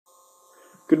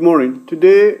Good morning.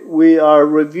 Today we are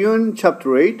reviewing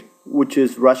Chapter 8, which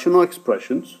is Rational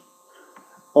Expressions.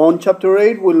 On Chapter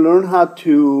 8, we'll learn how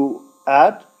to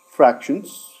add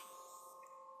fractions,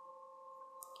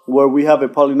 where we have a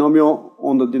polynomial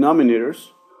on the denominators.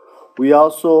 We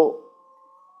also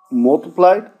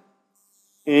multiplied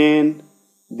and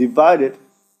divided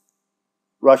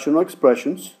rational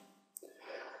expressions,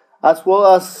 as well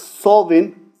as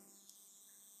solving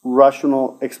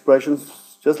rational expressions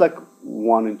just like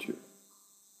 1 and 2.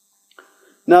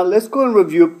 Now let's go and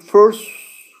review first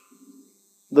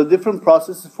the different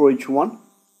processes for each one.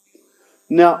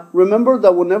 Now remember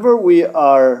that whenever we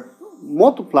are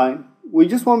multiplying, we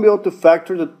just want to be able to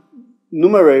factor the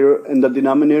numerator and the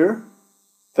denominator,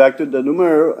 factor the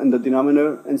numerator and the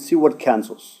denominator, and see what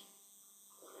cancels.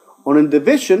 On a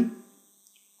division,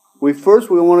 we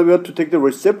want to be able to take the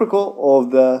reciprocal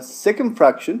of the second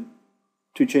fraction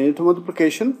to change it to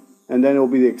multiplication, and then it will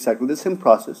be exactly the same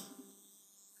process.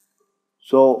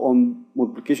 So on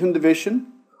multiplication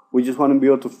division, we just want to be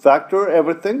able to factor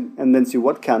everything and then see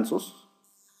what cancels.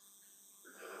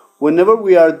 Whenever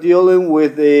we are dealing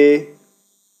with a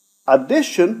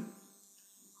addition,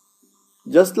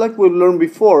 just like we learned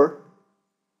before,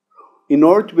 in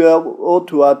order to be able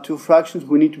to add two fractions,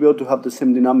 we need to be able to have the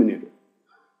same denominator.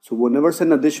 So whenever it's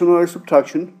an addition or a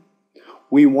subtraction,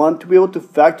 we want to be able to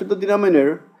factor the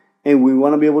denominator, and we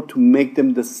want to be able to make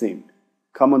them the same,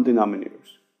 common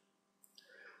denominators.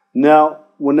 Now,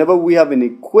 whenever we have an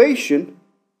equation,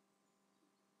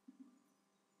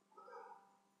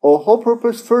 our whole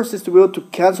purpose first is to be able to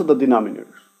cancel the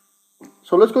denominators.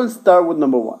 So let's go and start with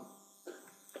number 1.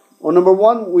 On number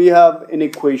 1, we have an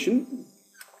equation.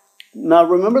 Now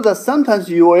remember that sometimes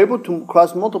you are able to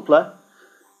cross multiply.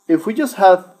 If we just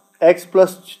have x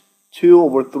plus 2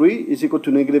 over 3 is equal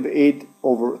to negative 8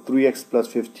 over 3x plus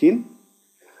 15,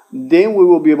 then we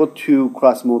will be able to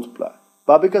cross multiply.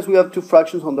 But because we have two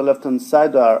fractions on the left hand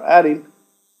side that are adding,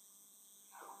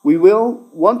 we will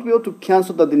want to be able to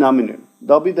cancel the denominator.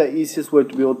 That'll be the easiest way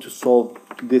to be able to solve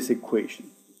this equation.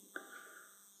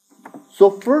 So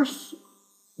first,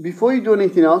 before you do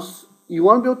anything else, you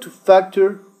want to be able to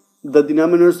factor the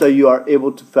denominators that you are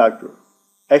able to factor.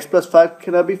 X plus 5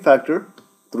 cannot be factored,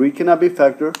 3 cannot be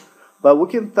factored, but we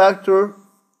can factor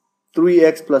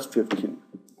 3x plus 15.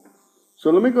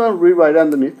 So let me go and rewrite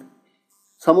underneath.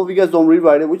 Some of you guys don't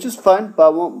rewrite it, which is fine, but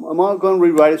I'm not going to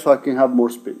rewrite it so I can have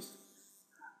more space.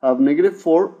 I have negative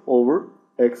 4 over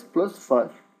x plus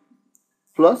 5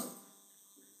 plus,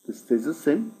 this stays the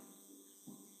same,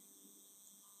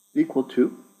 equal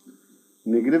to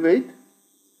negative 8.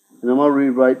 And I'm going to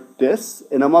rewrite this,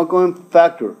 and I'm going to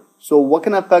factor. So what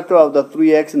can I factor out of the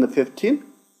 3x and the 15?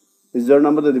 Is there a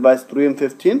number that divides 3 and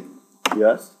 15?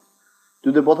 Yes.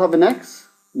 Do they both have an x?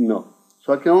 No.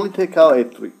 So I can only take out a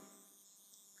 3.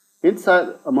 Inside,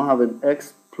 I'm going to have an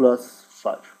x plus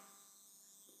 5.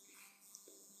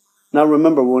 Now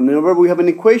remember, whenever we have an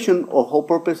equation, our whole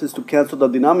purpose is to cancel the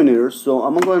denominators. So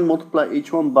I'm going to go and multiply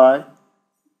each one by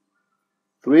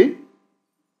 3,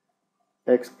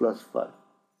 x plus 5.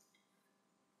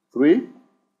 3,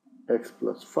 x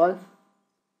plus 5,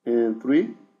 and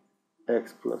 3,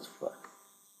 x plus 5.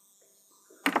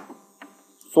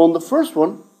 So on the first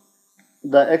one,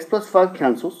 the x plus 5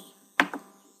 cancels.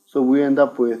 So we end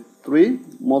up with 3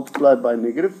 multiplied by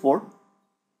negative 4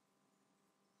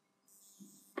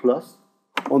 plus.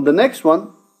 On the next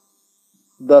one,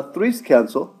 the 3's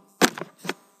cancel.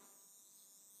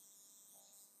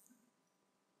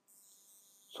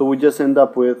 So we just end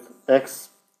up with x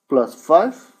plus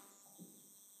 5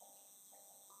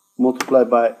 multiplied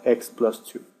by x plus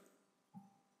 2.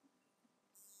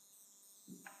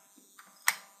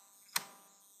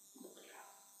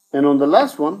 And on the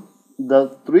last one, the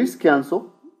 3's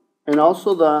cancel, and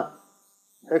also the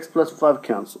x plus 5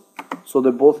 cancel. So they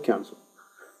both cancel.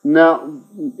 Now,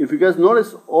 if you guys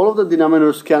notice, all of the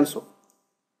denominators cancel.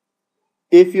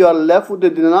 If you are left with the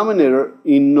denominator,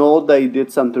 you know that you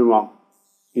did something wrong.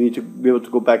 You need to be able to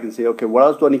go back and say, okay, what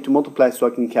else do I need to multiply so I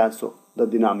can cancel the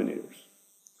denominators?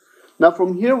 Now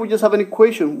from here, we just have an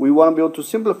equation. We want to be able to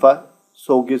simplify.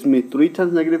 So it gives me 3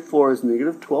 times negative 4 is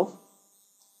negative 12.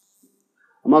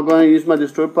 I'm not going to use my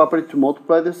destroy property to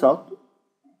multiply this out.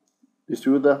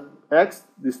 Distribute the x,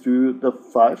 distribute the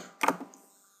 5.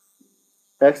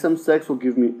 X times x will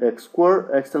give me x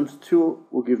squared. X times 2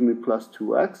 will give me plus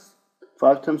 2x.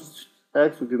 5 times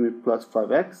x will give me plus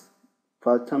 5x.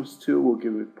 5 times 2 will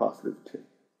give me positive 10.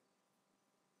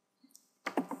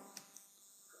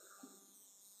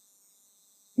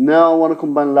 Now I want to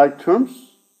combine like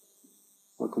terms.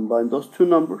 I'll combine those two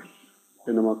numbers,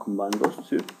 and I'm going to combine those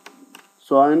two.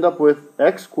 So I end up with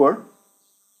x squared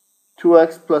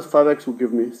 2x plus 5x will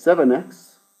give me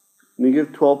 7x.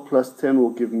 Negative 12 plus 10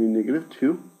 will give me negative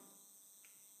 2.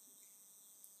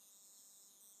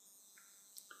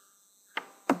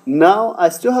 Now I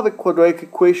still have a quadratic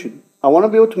equation. I want to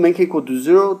be able to make it equal to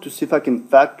 0 to see if I can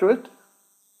factor it.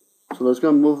 So let's go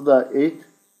and move the 8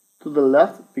 to the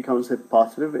left. It becomes a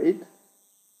positive 8.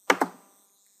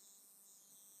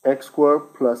 X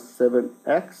squared plus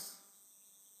 7x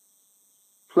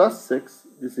plus 6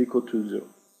 is equal to 0.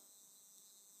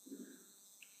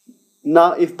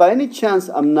 Now, if by any chance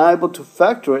I'm not able to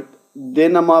factor it,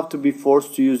 then I'm going to have to be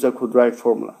forced to use the quadratic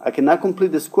formula. I cannot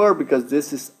complete the square because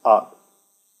this is odd.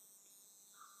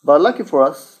 But lucky for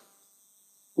us,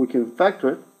 we can factor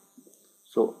it.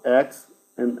 So x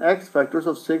and x factors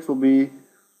of 6 will be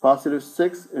positive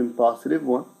 6 and positive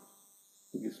 1.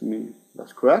 It gives me,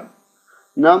 that's correct.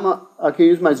 Now I can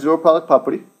use my zero product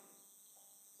property. It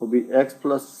will be x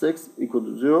plus 6 equal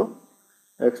to 0,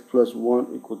 x plus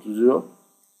 1 equal to 0.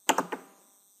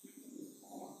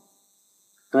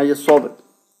 And I just solve it.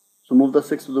 So move the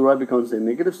 6 to the right becomes a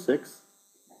negative 6.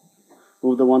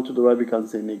 Move the 1 to the right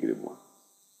becomes a negative 1.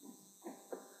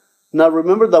 Now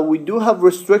remember that we do have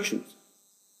restrictions.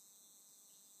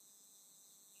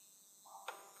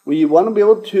 We want to be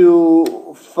able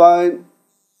to find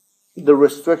the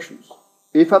restrictions.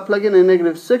 If I plug in a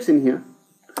negative 6 in here,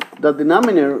 the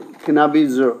denominator cannot be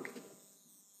 0.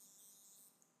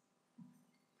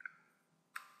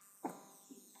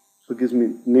 So it gives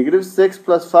me negative 6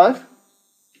 plus 5.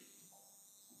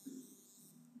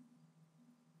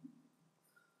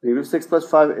 Negative 6 plus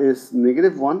 5 is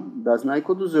negative 1. That's not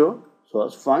equal to 0. So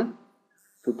that's fine.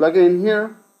 If we plug it in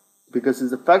here, because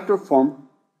it's a factor form,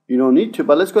 you don't need to,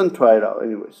 but let's go and try it out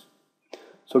anyways.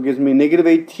 So it gives me negative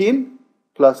 18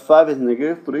 plus 5 is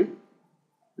negative 3. Is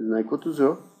not equal to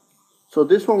 0. So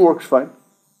this one works fine.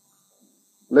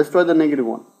 Let's try the negative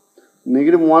 1.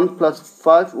 Negative 1 plus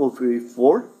 5 will be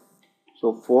 4.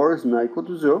 So 4 is not equal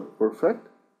to 0. Perfect.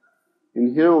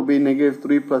 And here will be negative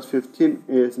 3 plus 15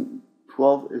 is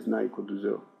 12 is not equal to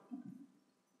 0.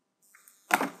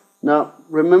 Now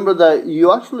remember that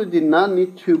you actually did not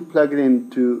need to plug it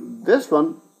into this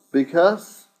one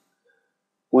because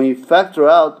when you factor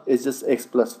out, it's just x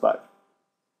plus 5.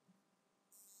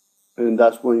 And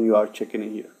that's when you are checking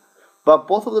it here. But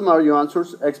both of them are your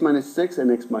answers, x minus 6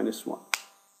 and x minus 1.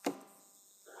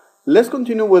 Let's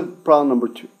continue with problem number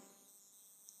 2.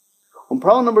 On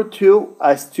problem number 2,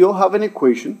 I still have an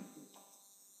equation.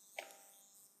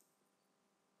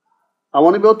 I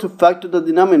want to be able to factor the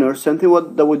denominator, same thing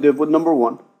that we did with number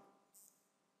 1.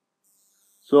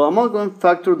 So I'm going to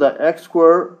factor the x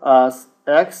squared as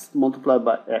x multiplied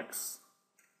by x.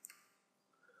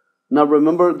 Now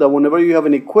remember that whenever you have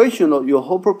an equation, your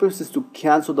whole purpose is to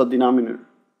cancel the denominator.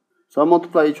 So I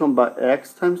multiply each one by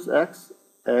x times x,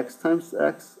 x times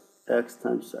x, x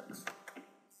times x.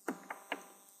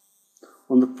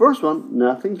 On the first one,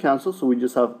 nothing cancels, so we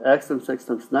just have x times x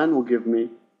times 9 will give me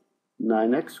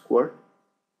 9x squared.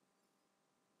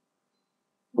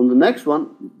 On the next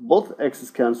one, both x's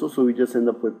cancel, so we just end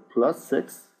up with plus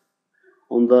 6.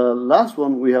 On the last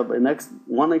one, we have an x,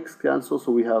 1x cancel,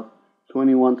 so we have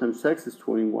 21 times x is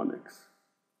 21x.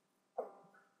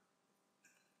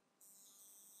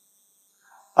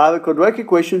 I have a quadratic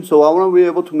equation, so I want to be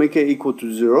able to make it equal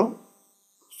to 0.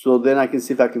 So then I can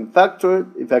see if I can factor it.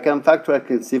 If I can factor it, I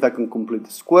can see if I can complete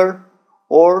the square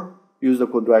or use the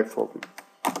quadratic formula.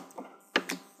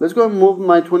 Let's go and move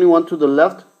my 21 to the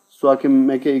left so I can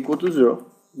make it equal to 0.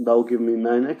 That will give me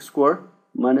 9x squared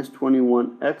minus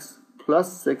 21x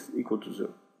plus 6 equal to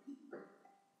 0.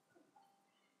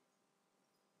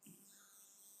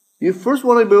 You first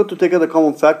want to be able to take out the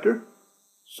common factor.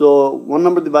 So one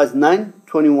number divides 9,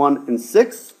 21, and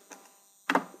 6.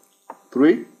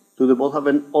 3. Do they both have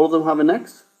all of them have an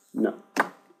x? No.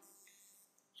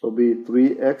 So it'll be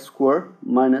 3x squared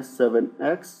minus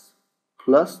 7x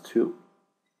plus 2.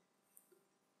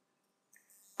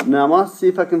 Now I'm going to see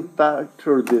if I can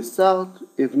factor this out.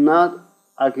 If not,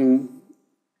 I can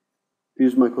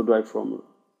use my quadratic formula.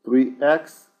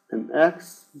 3x and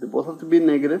x, they both have to be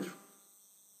negative.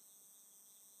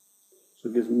 So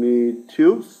it gives me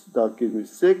 2, that gives me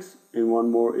 6, and one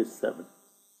more is 7.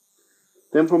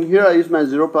 Then from here I use my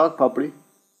zero product property.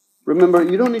 Remember,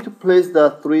 you don't need to place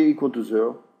the 3 equal to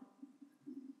 0.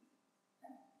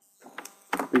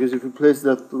 Because if you place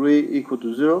the 3 equal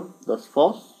to 0, that's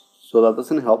false. So that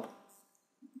doesn't help.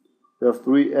 We have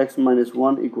 3x minus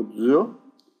 1 equal to 0.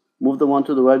 Move the 1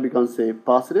 to the right becomes a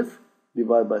positive.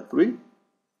 Divide by 3.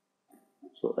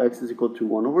 So x is equal to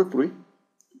 1 over 3.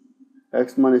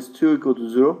 X minus 2 equal to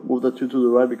 0. Move the 2 to the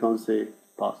right becomes a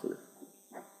positive.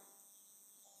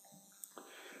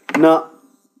 Now,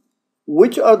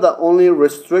 which are the only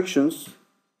restrictions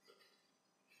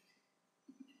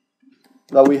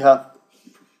that we have?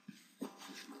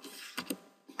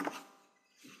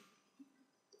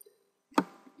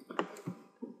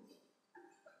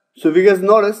 So if you guys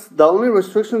notice, the only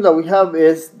restriction that we have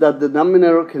is that the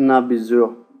denominator cannot be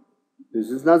 0. This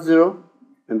is not 0,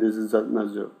 and this is not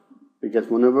 0. Because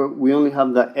whenever we only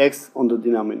have the x on the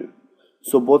denominator.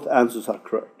 So both answers are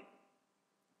correct.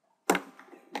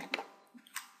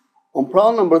 On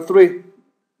problem number 3,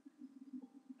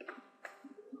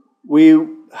 we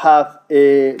have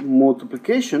a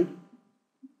multiplication.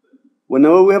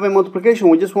 Whenever we have a multiplication,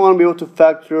 we just want to be able to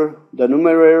factor the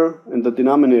numerator and the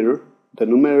denominator,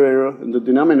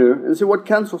 and see what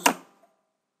cancels.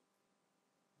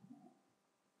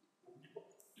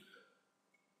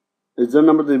 Is there a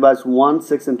number that divides 1,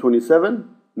 6, and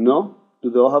 27? No. Do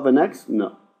they all have an x?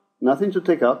 No. Nothing to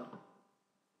take out.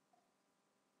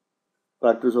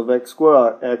 Factors of x squared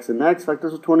are x and x.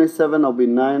 Factors of 27 will be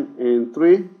 9 and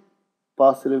 3,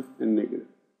 positive and negative.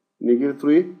 Negative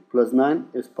 3 plus 9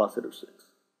 is positive 6.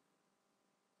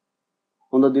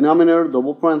 On the denominator,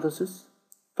 double parenthesis.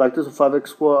 Factors of 5x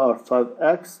squared are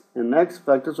 5x and x.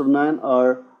 Factors of 9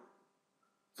 are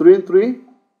 3 and 3,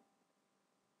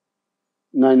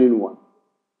 9 and 1.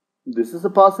 This is a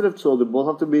positive, so they both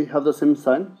have to have the same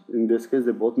sign. In this case,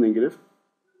 they're both negative.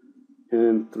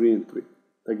 And 3 and 3.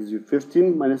 That gives you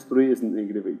 15 minus 3 is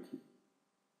negative 18.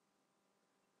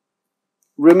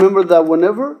 Remember that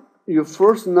whenever your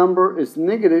first number is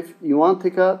negative, you want to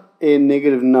take out a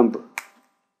negative number.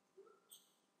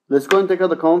 Let's go and take out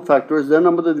the common factor. Is there a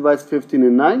number that divides 15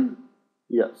 and 9?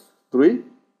 Yes. 3.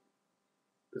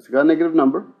 Let's take out a negative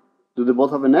number. Do they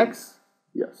both have an x?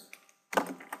 Yes.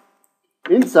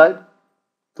 Inside,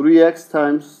 3x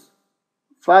times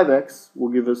 5x will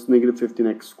give us negative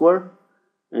 15x squared.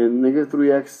 And negative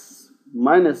 3x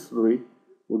minus 3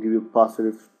 will give you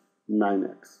positive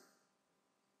 9x.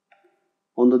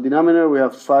 On the denominator, we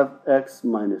have 5x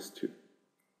minus 2.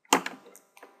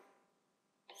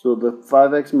 So the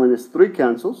 5x minus 3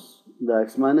 cancels. The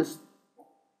x minus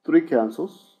 3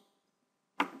 cancels.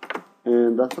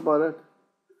 And that's about it.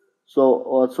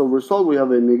 So as a result, we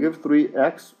have a negative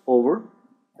 3x over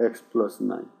x plus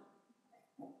 9.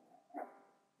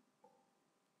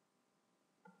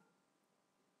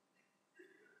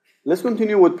 Let's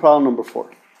continue with problem number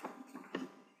 4.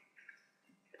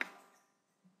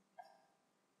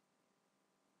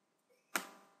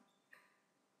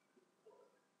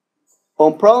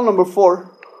 On problem number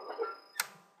 4,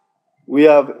 we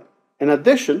have an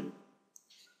addition.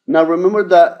 Now remember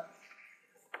that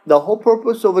the whole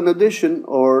purpose of an addition,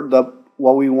 or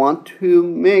what we want to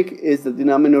make, is the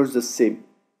denominators the same.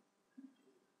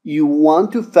 You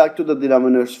want to factor the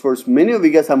denominators first. Many of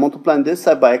you guys are multiplying this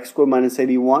side by x squared minus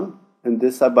 81 and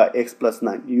this side by x plus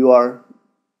 9. You are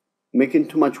making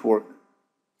too much work.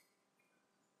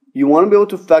 You want to be able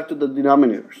to factor the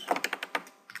denominators.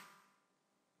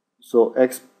 So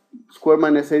x squared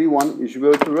minus 81, you should be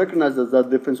able to recognize that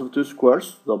difference of two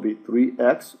squares. That'll be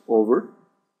 3x over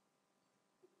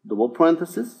double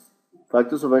parenthesis.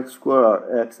 Factors of x squared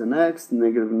are x and x,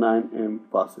 negative 9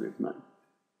 and positive 9,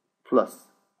 plus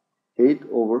 8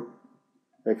 over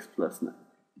x plus 9.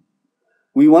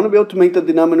 We want to be able to make the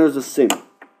denominators the same.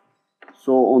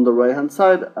 So on the right hand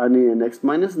side, I need an x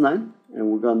minus 9, and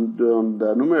we're going to do on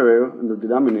the numerator and the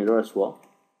denominator as well.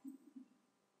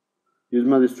 Use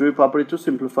my distributive property to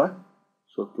simplify.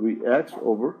 So 3x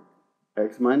over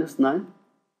x minus 9,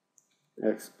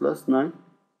 x plus 9,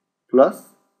 plus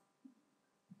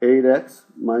 8x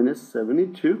minus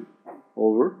 72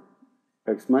 over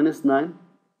x minus 9,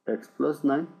 x plus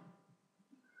 9.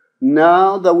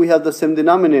 Now that we have the same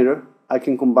denominator, I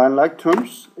can combine like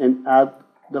terms and add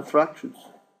the fractions.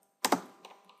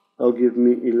 That'll give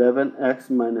me 11x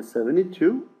minus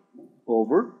 72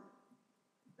 over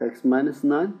x minus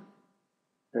 9,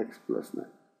 x plus 9.